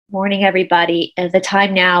Morning, everybody. The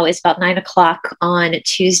time now is about 9 o'clock on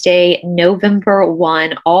Tuesday, November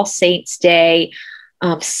 1, All Saints Day.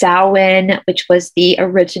 Samhain, which was the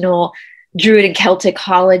original Druid and Celtic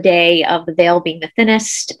holiday of the veil being the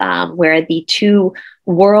thinnest, where the two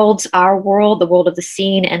worlds, our world, the world of the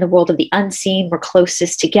seen and the world of the unseen, were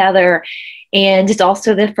closest together. And it's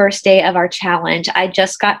also the first day of our challenge. I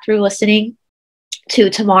just got through listening to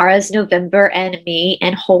Teymara's November and me,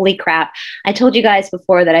 and holy crap, I told you guys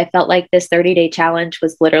before that I felt like this 30-day challenge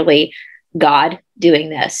was literally God doing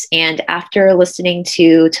this. And after listening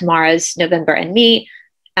to Teymara's November and me,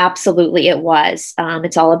 absolutely it was.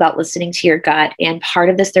 It's all about listening to your gut. And part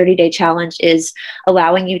of this 30-day challenge is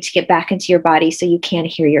allowing you to get back into your body so you can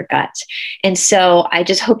hear your gut. And so I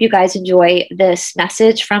just hope you guys enjoy this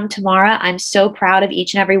message from Teymara. I'm so proud of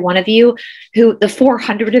each and every one of you, the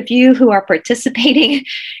 400 of you who are participating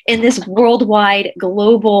in this worldwide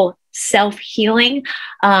global self-healing,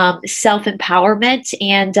 self-empowerment.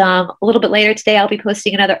 And a little bit later today, I'll be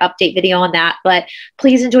posting another update video on that. But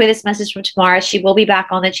please enjoy this message from Teymara. She will be back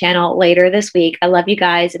on the channel later this week. I love you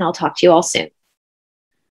guys, and I'll talk to you all soon.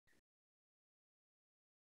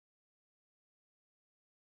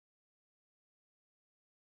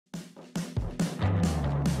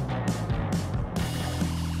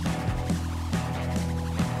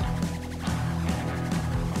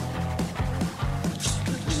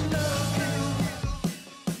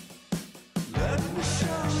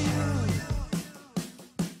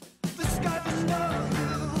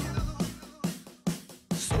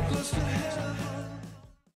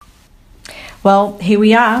 Well, here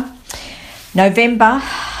we are, November.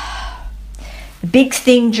 The big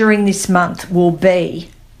thing during this month will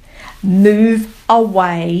be move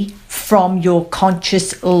away from your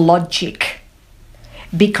conscious logic,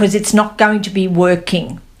 because it's not going to be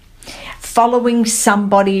working. Following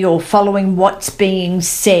somebody or following what's being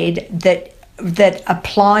said that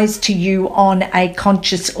applies to you on a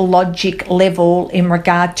conscious logic level in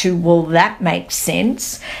regard to, well, that makes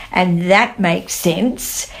sense and that makes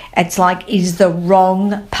sense, it's like, is the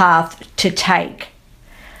wrong path to take.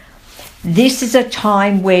 This is a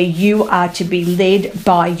time where you are to be led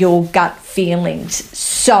by your gut feelings.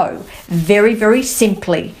 So very, very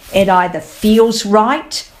simply, it either feels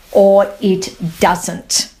right or it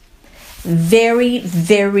doesn't. Very,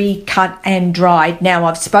 very cut and dried. Now,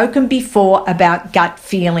 I've spoken before about gut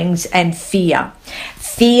feelings and fear.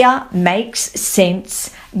 Fear makes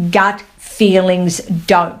sense. Gut feelings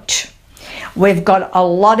don't. We've got a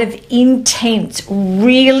lot of intense,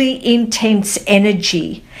 really intense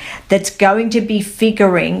energy that's going to be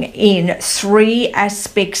figuring in three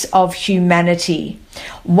aspects of humanity.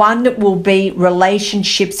 One will be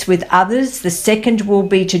relationships with others. The second will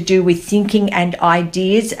be to do with thinking and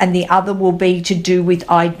ideas, and the other will be to do with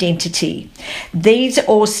identity. These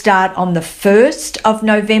all start on the 1st of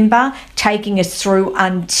November, taking us through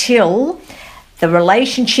until the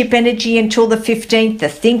relationship energy until the 15th, the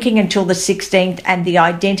thinking until the 16th, and the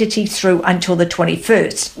identity through until the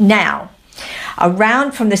 21st. Now,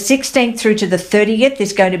 around from the 16th through to the 30th,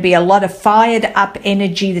 there's going to be a lot of fired up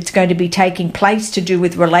energy that's going to be taking place to do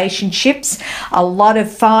with relationships, a lot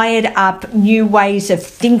of fired up new ways of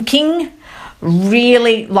thinking,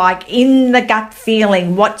 really like in the gut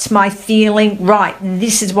feeling, what's my feeling? Right,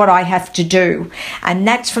 this is what I have to do. And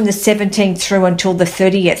that's from the 17th through until the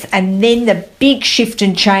 30th. And then the big shift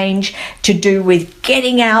and change to do with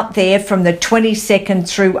getting out there from the 22nd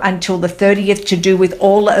through until the 30th to do with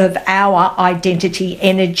all of our identity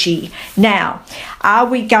energy. Now, are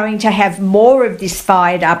we going to have more of this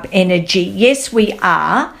fired up energy? Yes, we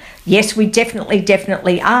are. Yes, we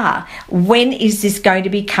definitely are. When is this going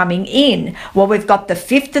to be coming in? Well, we've got the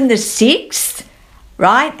 5th and the 6th,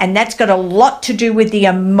 right? And that's got a lot to do with the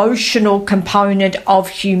emotional component of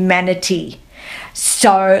humanity.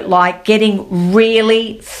 So, like getting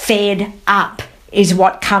really fed up is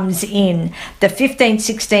what comes in. The 15th,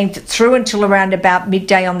 16th through until around about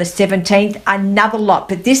midday on the 17th, another lot.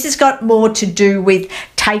 But this has got more to do with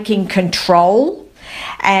taking control.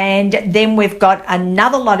 And then we've got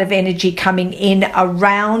another lot of energy coming in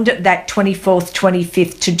around that 24th,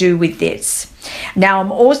 25th to do with this. Now,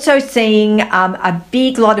 I'm also seeing a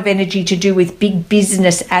big lot of energy to do with big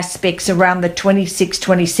business aspects around the 26th,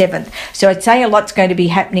 27th. So I'd say a lot's going to be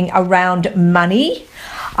happening around money.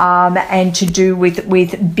 And to do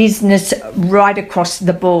with business right across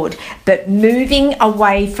the board. But moving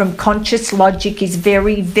away from conscious logic is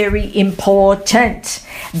very, very important.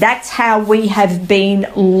 That's how we have been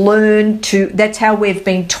that's how we've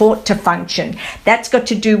been taught to function. That's got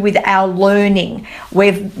to do with our learning.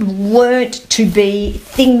 We've learnt to be,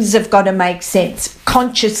 things have got to make sense.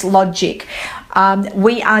 Conscious logic.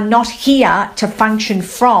 We are not here to function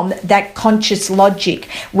from that conscious logic.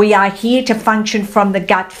 We are here to function from the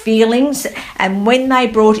gut feelings. And when they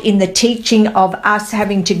brought in the teaching of us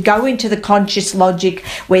having to go into the conscious logic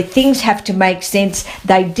where things have to make sense,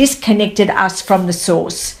 they disconnected us from the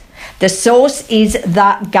source. The source is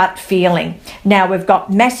the gut feeling. Now we've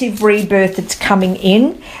got massive rebirth that's coming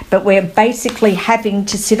in, but we're basically having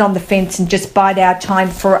to sit on the fence and just bide our time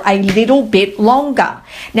for a little bit longer.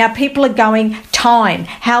 Now people are going, time,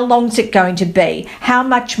 how long's it going to be? How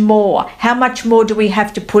much more? How much more do we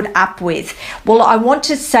have to put up with? Well, I want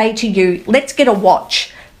to say to you, let's get a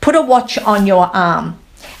watch. Put a watch on your arm,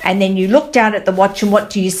 and then you look down at the watch, and what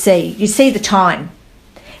do you see? You see the time.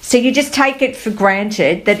 So you just take it for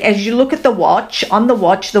granted that as you look at the watch, on the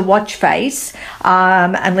watch face,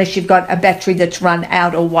 unless you've got a battery that's run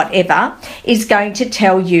out or whatever, is going to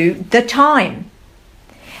tell you the time.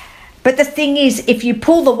 But the thing is, if you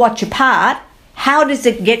pull the watch apart, how does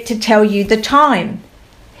it get to tell you the time?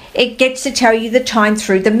 It gets to tell you the time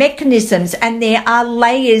through the mechanisms, and there are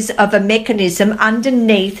layers of a mechanism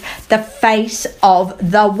underneath the face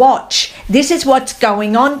of the watch. This is what's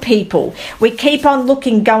going on, people. We keep on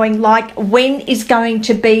looking, going like, when is going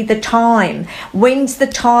to be the time? When's the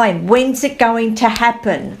time? When's it going to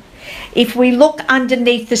happen? If we look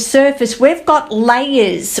underneath the surface, we've got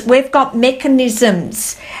layers, we've got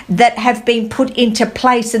mechanisms that have been put into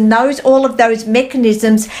place, and all of those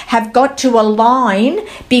mechanisms have got to align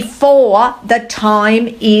before the time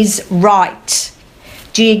is right.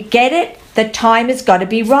 Do you get it? The time has got to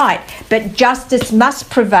be right, but justice must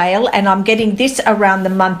prevail, and I'm getting this around the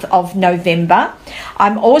month of November.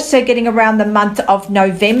 I'm also getting around the month of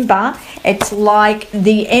November, it's like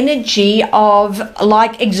the energy of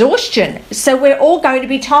like exhaustion. So we're all going to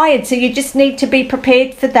be tired, so you just need to be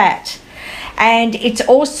prepared for that. And it's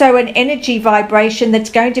also an energy vibration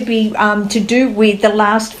that's going to be to do with the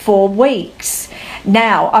last 4 weeks.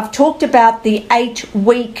 Now, I've talked about the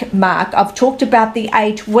 8-week mark. I've talked about the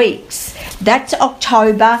 8 weeks. That's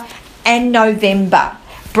October and November.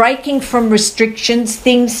 Breaking from restrictions,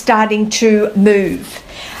 things starting to move.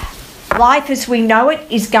 Life as we know it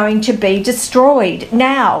is going to be destroyed.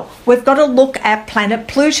 Now, we've got to look at planet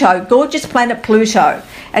Pluto, gorgeous planet Pluto.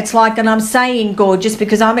 It's like, and I'm saying gorgeous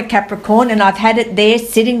because I'm a Capricorn and I've had it there,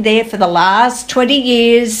 sitting there for the last 20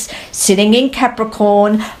 years, sitting in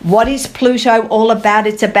Capricorn. What is Pluto all about?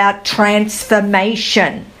 It's about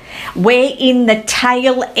transformation. We're in the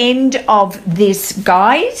tail end of this,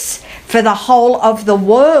 guys, for the whole of the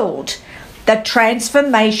world. The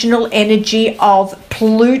transformational energy of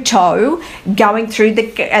Pluto going through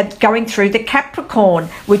the Capricorn,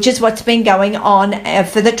 which is what's been going on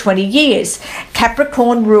for the 20 years.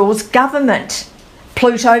 Capricorn rules government.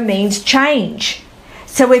 Pluto means change.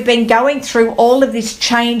 So we've been going through all of this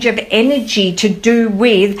change of energy to do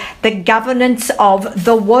with the governance of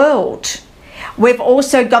the world. We've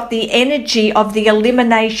also got the energy of the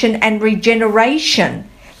elimination and regeneration.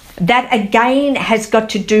 That again has got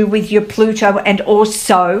to do with your Pluto and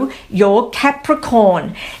also your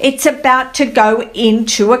Capricorn. It's about to go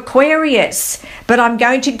into Aquarius, but I'm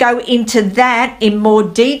going to go into that in more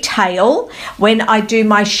detail when I do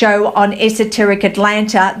my show on Esoteric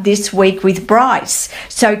Atlanta this week with Bryce.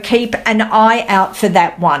 So keep an eye out for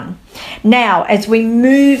that one. Now, as we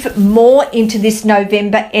move more into this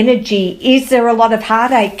November energy, is there a lot of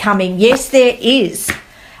heartache coming? Yes, there is.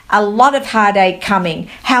 A lot of heartache coming.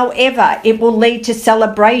 However, it will lead to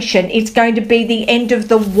celebration. It's going to be the end of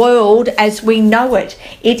the world as we know it.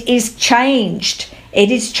 It is changed.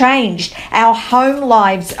 It is changed. Our home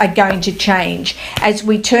lives are going to change as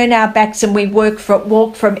we turn our backs and we walk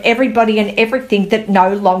from everybody and everything that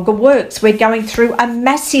no longer works. We're going through a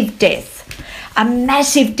massive death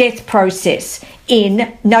process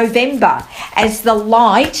in November as the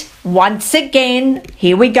light, once again,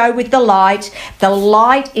 here we go with the light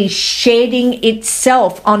is shedding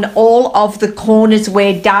itself on all of the corners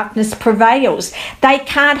where darkness prevails. They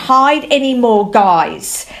can't hide anymore,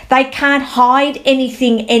 guys. They can't hide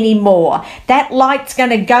anything anymore. That light's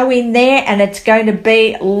going to go in there and it's going to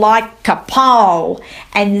be like kapow,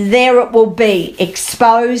 and there it will be,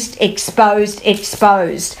 exposed,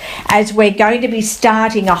 as we're going to be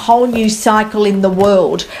starting a whole new cycle in the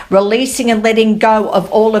world, releasing and letting go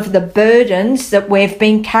of all of the burdens that we've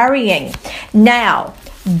been carrying. Now,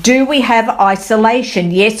 do we have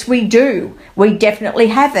isolation? Yes, we do. We definitely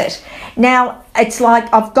have it. Now, it's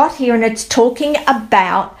like I've got here and it's talking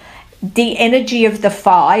about the energy of the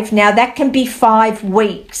 5. Now, that can be 5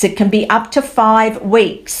 weeks. It can be up to 5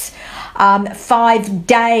 weeks. 5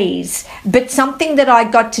 days. But something that I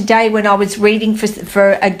got today when I was reading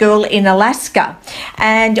for a girl in Alaska,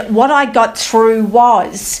 and what I got through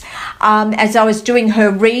was, as I was doing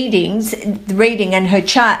her reading and her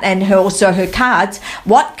chart and also her cards,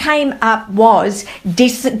 what came up was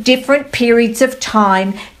different periods of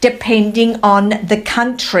time depending on the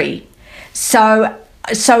country. So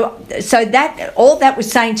that all that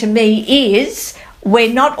was saying to me is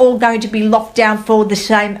we're not all going to be locked down for the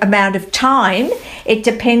same amount of time. It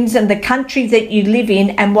depends on the country that you live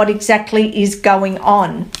in and what exactly is going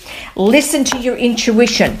on. Listen to your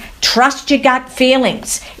intuition. Trust your gut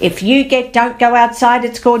feelings. If you get don't go outside,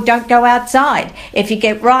 it's called don't go outside. If you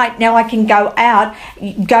get right, now I can go out,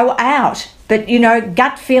 go out. But, you know,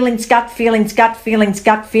 gut feelings, guys,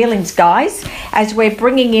 as we're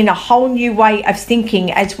bringing in a whole new way of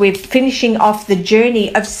thinking, as we're finishing off the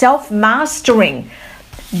journey of self-mastering.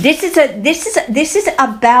 This is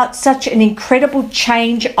about such an incredible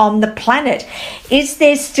change on the planet. Is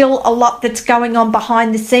there still a lot that's going on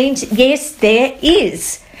behind the scenes? Yes, there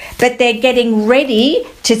is. But they're getting ready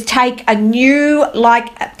to take a new,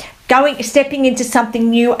 stepping into something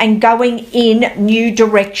new and going in new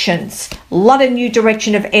directions. A lot of new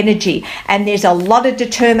direction of energy, and there's a lot of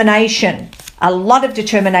determination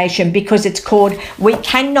because it's called, we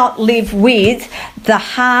cannot live with the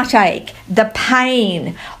heartache, the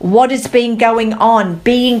pain, what has been going on,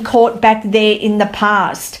 being caught back there in the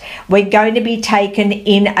past. We're going to be taken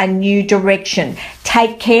in a new direction.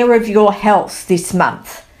 Take care of your health this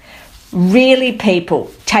month. Really,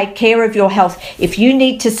 people, take care of your health. If you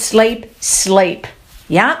need to sleep, sleep.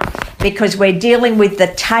 Yeah, because we're dealing with the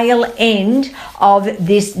tail end of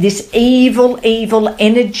this evil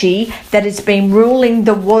energy that has been ruling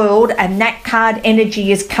the world, and that card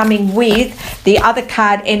energy is coming with the other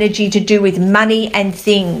card energy to do with money and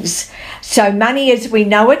things. So money as we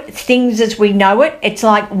know it, things as we know it, it's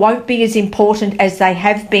like won't be as important as they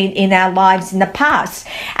have been in our lives in the past.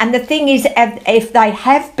 And the thing is, if they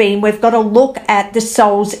have been, we've got to look at the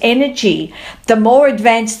soul's energy. The more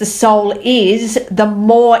advanced the soul is, the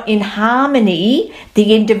more in harmony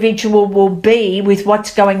the individual will be with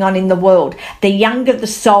what's going on in the world. The younger the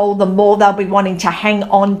soul, the more they'll be wanting to hang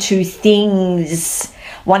on to things,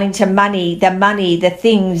 wanting to money, the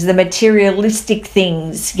things, the materialistic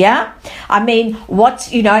things. Yeah, I mean,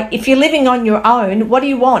 if you're living on your own, what do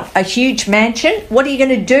you want? A huge mansion? What are you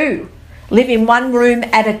going to do? Live in one room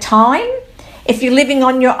at a time? If you're living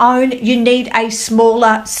on your own, you need a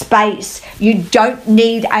smaller space. You don't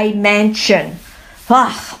need a mansion.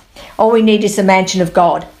 All we need is the mansion of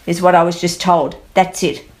God, is what I was just told. That's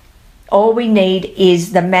it. All we need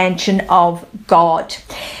is the mansion of God.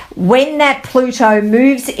 When that Pluto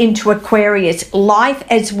moves into Aquarius, life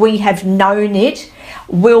as we have known it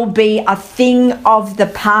will be a thing of the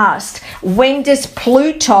past. When does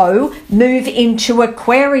Pluto move into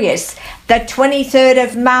Aquarius? The 23rd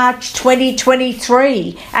of March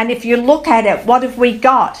 2023. And if you look at it, what have we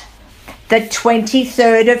got? The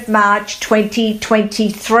 23rd of March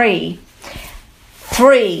 2023.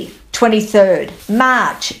 23rd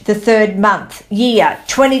March, the third month, year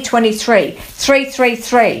 2023.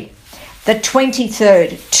 333. The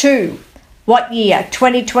 23rd, 2. What year?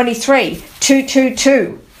 2023.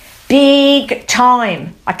 222. Big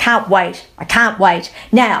time. I can't wait.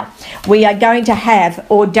 Now, we are going to have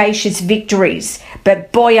audacious victories,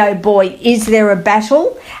 but boy, oh boy, is there a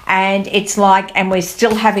battle? And it's like, and they're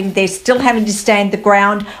still having to stand the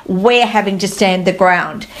ground. We're having to stand the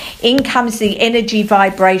ground. In comes the energy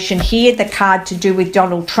vibration here, the card to do with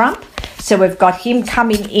Donald Trump. So we've got him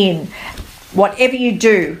coming in. Whatever you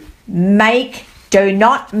do, do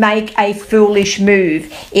not make a foolish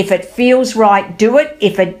move. If it feels right, do it.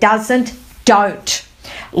 If it doesn't, don't.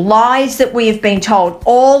 Lies that we have been told,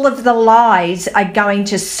 all of the lies are going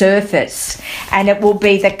to surface, and it will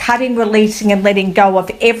be the cutting, releasing and letting go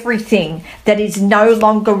of everything that is no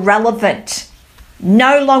longer relevant.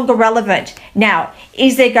 No longer relevant. Now,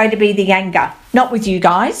 is there going to be the anger? Not with you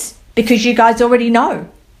guys, because you guys already know.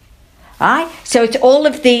 Right? So it's all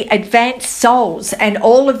of the advanced souls and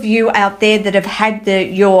all of you out there that have had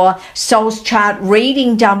your soul's chart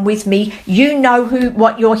reading done with me. You know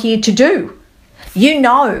what you're here to do. You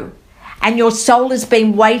know. And your soul has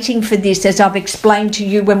been waiting for this, as I've explained to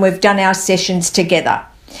you when we've done our sessions together.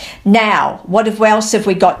 Now, what else have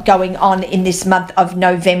we got going on in this month of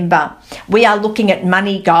November? We are looking at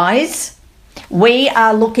money, guys. We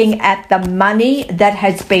are looking at the money that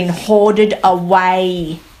has been hoarded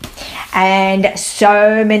away. and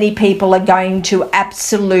so many people are going to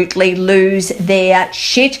absolutely lose their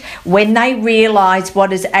shit when they realize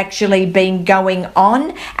what has actually been going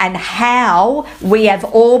on and how we have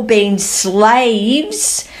all been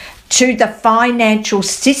slaves to the financial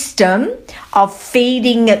system of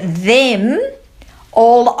feeding them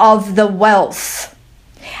all of the wealth.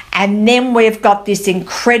 And then we've got this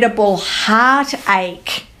incredible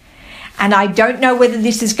heartache. And I don't know whether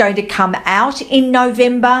this is going to come out in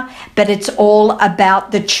November, but it's all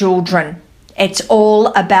about the children. It's all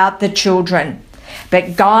about the children.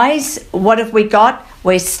 But guys, what have we got?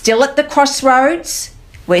 We're still at the crossroads.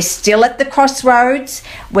 We're still at the crossroads.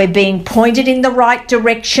 We're being pointed in the right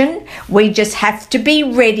direction. We just have to be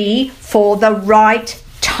ready for the right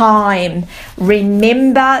time.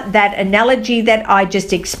 Remember that analogy that I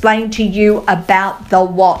just explained to you about the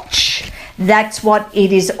watch. That's what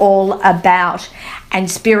it is all about. And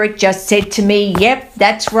Spirit just said to me, yep,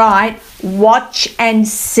 that's right. Watch and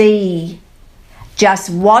see. Just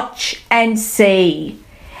watch and see,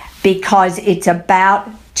 because it's about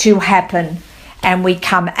to happen. And we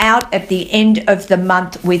come out at the end of the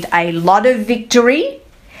month with a lot of victory,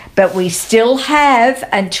 but we still have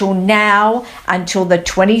until now, until the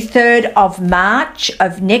 23rd of March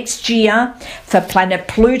of next year, for planet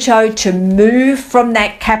Pluto to move from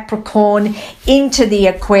that Capricorn into the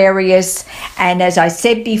Aquarius. And as I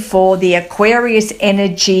said before, the Aquarius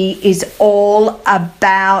energy is all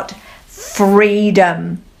about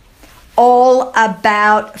freedom. All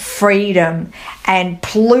about freedom. And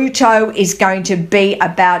Pluto is going to be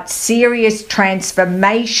about serious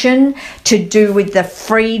transformation to do with the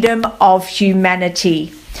freedom of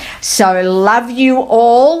humanity. So love you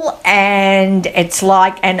all, and it's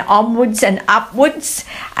like an onwards and upwards,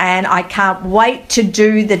 and I can't wait to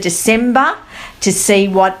do the December to see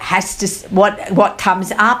what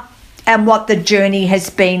comes up and what the journey has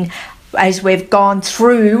been as we've gone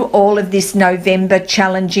through all of this November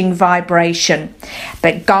challenging vibration.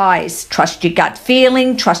 But guys, trust your gut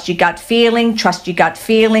feeling, trust your gut feeling, trust your gut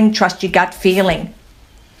feeling, trust your gut feeling.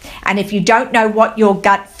 And if you don't know what your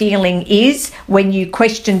gut feeling is when you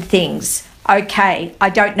question things, okay, I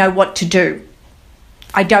don't know what to do.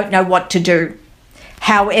 I don't know what to do.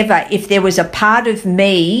 However, if there was a part of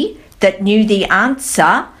me that knew the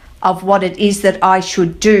answer of what it is that I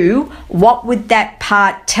should do, what would that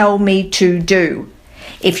part tell me to do?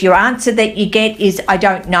 If your answer that you get is, I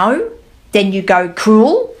don't know, then you go,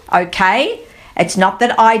 cool, okay. It's not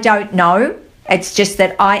that I don't know. It's just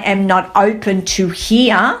that I am not open to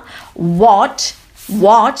hear what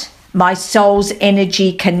my soul's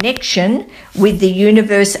energy connection with the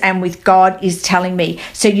universe and with God is telling me.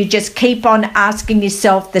 So you just keep on asking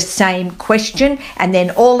yourself the same question, and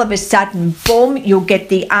then all of a sudden, boom, you'll get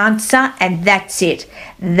the answer, and that's it.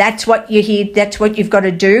 That's what you hear. That's what you've got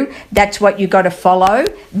to do. That's what you've got to follow.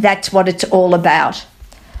 That's what it's all about.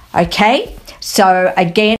 Okay? So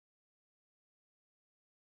again,